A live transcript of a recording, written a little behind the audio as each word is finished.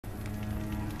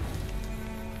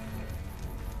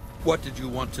What did you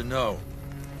want to know?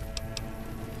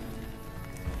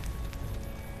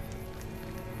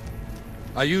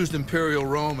 I used Imperial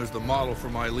Rome as the model for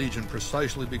my legion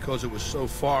precisely because it was so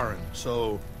foreign,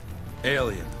 so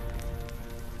alien.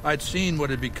 I'd seen what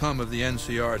had become of the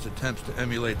NCR's attempts to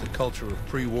emulate the culture of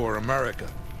pre-war America,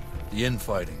 the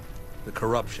infighting, the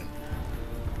corruption.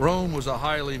 Rome was a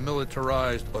highly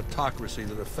militarized autocracy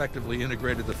that effectively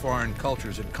integrated the foreign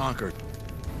cultures it conquered.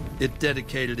 It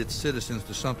dedicated its citizens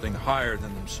to something higher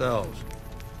than themselves,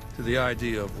 to the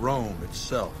idea of Rome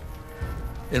itself.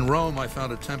 In Rome, I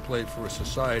found a template for a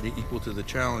society equal to the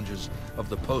challenges of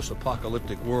the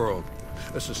post-apocalyptic world,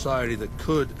 a society that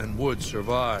could and would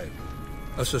survive,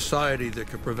 a society that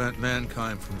could prevent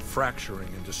mankind from fracturing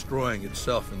and destroying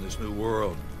itself in this new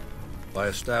world by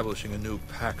establishing a new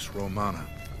Pax Romana.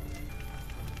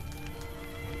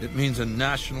 It means a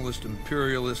nationalist,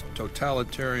 imperialist,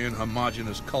 totalitarian,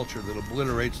 homogeneous culture that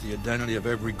obliterates the identity of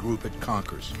every group it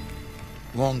conquers.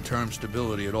 Long-term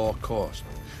stability at all costs.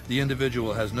 The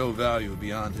individual has no value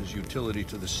beyond his utility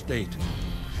to the state,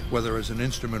 whether as an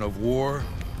instrument of war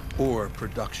or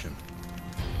production.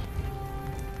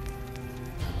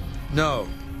 No,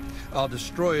 I'll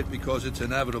destroy it because it's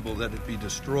inevitable that it be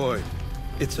destroyed.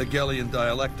 It's Hegelian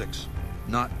dialectics,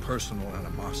 not personal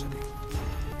animosity.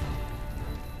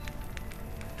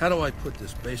 How do I put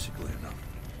this basically enough?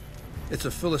 It's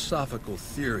a philosophical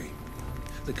theory,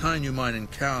 the kind you might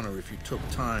encounter if you took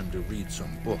time to read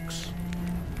some books.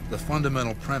 The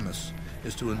fundamental premise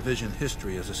is to envision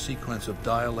history as a sequence of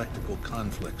dialectical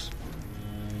conflicts.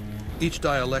 Each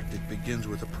dialectic begins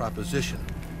with a proposition,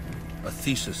 a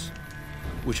thesis,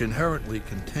 which inherently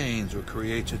contains or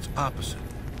creates its opposite,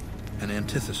 an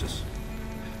antithesis.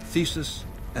 Thesis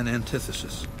and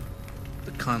antithesis.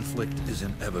 The conflict is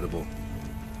inevitable,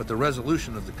 but the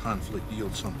resolution of the conflict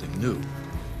yields something new,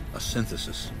 a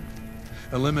synthesis,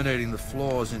 eliminating the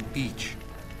flaws in each,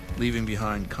 leaving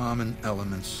behind common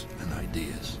elements and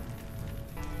ideas.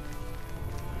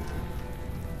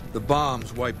 The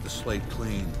bombs wiped the slate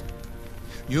clean.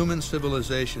 Human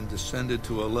civilization descended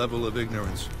to a level of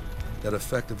ignorance that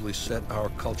effectively set our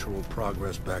cultural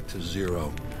progress back to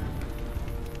zero.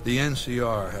 The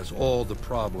NCR has all the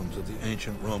problems of the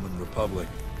ancient Roman Republic: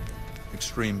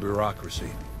 extreme bureaucracy,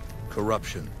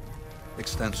 corruption,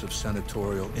 extensive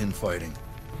senatorial infighting.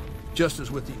 Just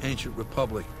as with the ancient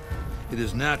Republic, it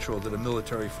is natural that a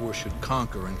military force should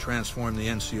conquer and transform the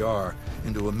NCR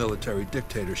into a military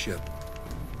dictatorship.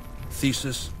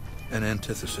 Thesis and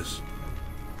antithesis.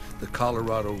 The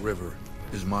Colorado River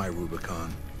is my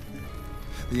Rubicon.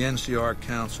 The NCR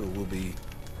Council will be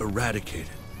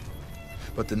eradicated,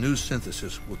 but the new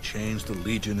synthesis will change the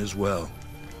Legion as well,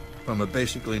 from a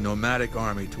basically nomadic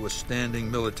army to a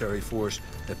standing military force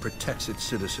that protects its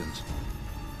citizens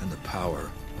and the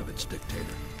power of its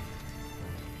dictator.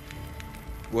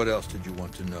 What else did you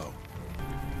want to know?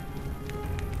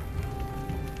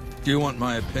 Do you want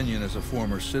my opinion as a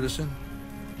former citizen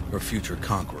or future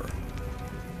conqueror?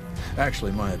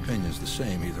 Actually, my opinion's the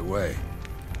same either way.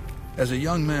 As a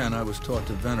young man, I was taught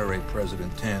to venerate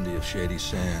President Tandy of Shady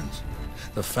Sands,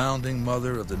 the founding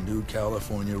mother of the new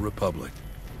California Republic.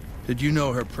 Did you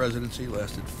know her presidency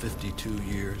lasted 52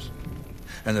 years?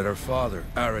 And that her father,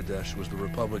 Aradesh, was the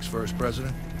Republic's first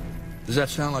president? Does that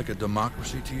sound like a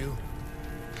democracy to you?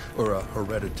 Or a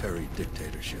hereditary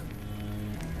dictatorship?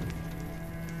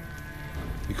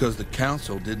 Because the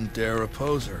council didn't dare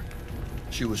oppose her.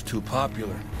 She was too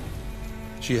popular.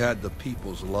 She had the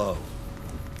people's love.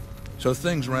 So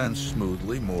things ran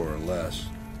smoothly, more or less.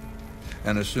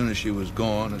 And as soon as she was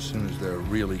gone, as soon as there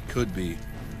really could be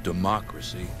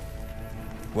democracy,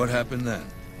 what happened then?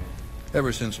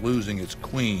 Ever since losing its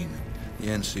queen, the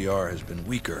NCR has been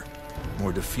weaker,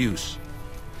 more diffuse.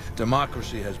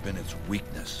 Democracy has been its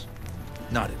weakness,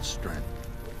 not its strength.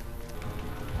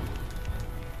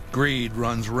 Greed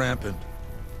runs rampant.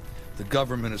 The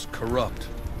government is corrupt,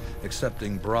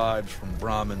 accepting bribes from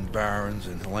Brahmin barons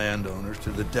and landowners to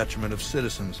the detriment of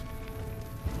citizens.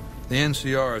 The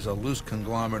NCR is a loose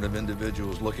conglomerate of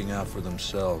individuals looking out for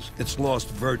themselves. It's lost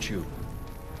virtue.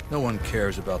 No one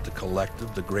cares about the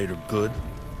collective, the greater good.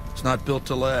 It's not built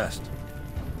to last.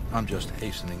 I'm just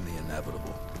hastening the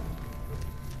inevitable.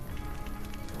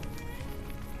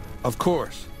 Of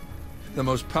course, the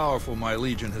most powerful my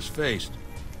legion has faced.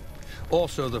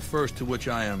 Also the first to which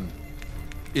I am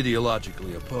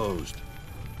ideologically opposed.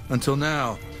 Until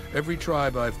now, every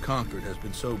tribe I've conquered has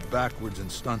been so backwards and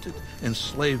stunted,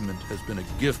 enslavement has been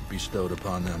a gift bestowed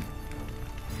upon them.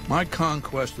 My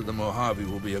conquest of the Mojave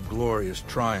will be a glorious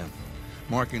triumph,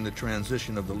 marking the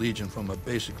transition of the Legion from a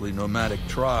basically nomadic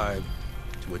tribe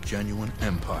to a genuine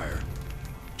empire.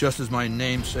 Just as my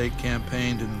namesake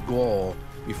campaigned in Gaul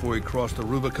before he crossed the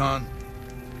Rubicon,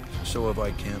 so have I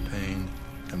campaigned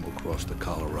and will cross the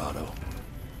Colorado.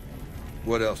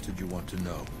 What else did you want to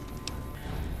know?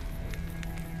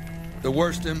 The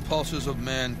worst impulses of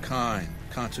mankind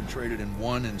concentrated in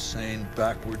one insane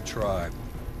backward tribe.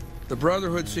 The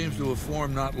Brotherhood seems to have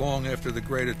formed not long after the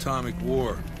Great Atomic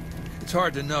War. It's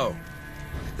hard to know.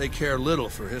 They care little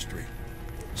for history.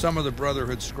 Some of the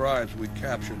Brotherhood scribes we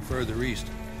captured further east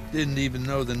didn't even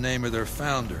know the name of their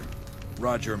founder,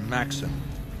 Roger Maxim.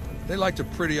 They like to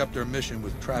pretty up their mission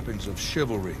with trappings of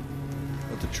chivalry.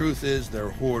 But the truth is, they're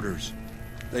hoarders.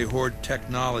 They hoard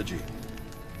technology.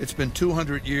 It's been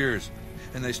 200 years,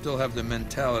 and they still have the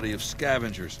mentality of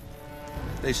scavengers.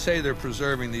 They say they're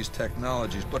preserving these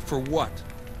technologies, but for what?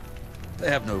 They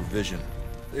have no vision.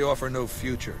 They offer no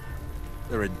future.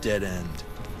 They're a dead end.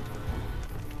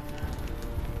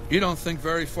 You don't think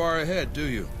very far ahead, do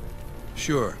you?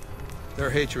 Sure, their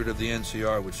hatred of the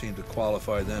NCR would seem to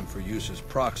qualify them for use as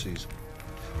proxies.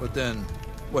 But then,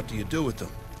 what do you do with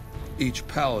them? Each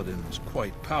paladin is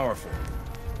quite powerful.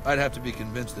 I'd have to be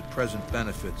convinced that present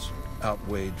benefits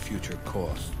outweighed future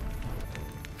costs.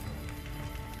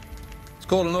 It's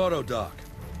called an autodoc.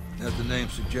 As the name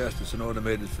suggests, it's an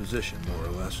automated physician, more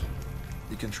or less.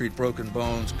 It can treat broken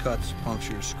bones, cuts,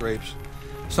 punctures, scrapes.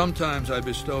 Sometimes I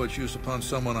bestow its use upon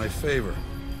someone I favor.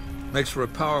 Makes for a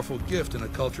powerful gift in a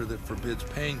culture that forbids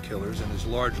painkillers and is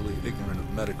largely ignorant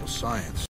of medical science.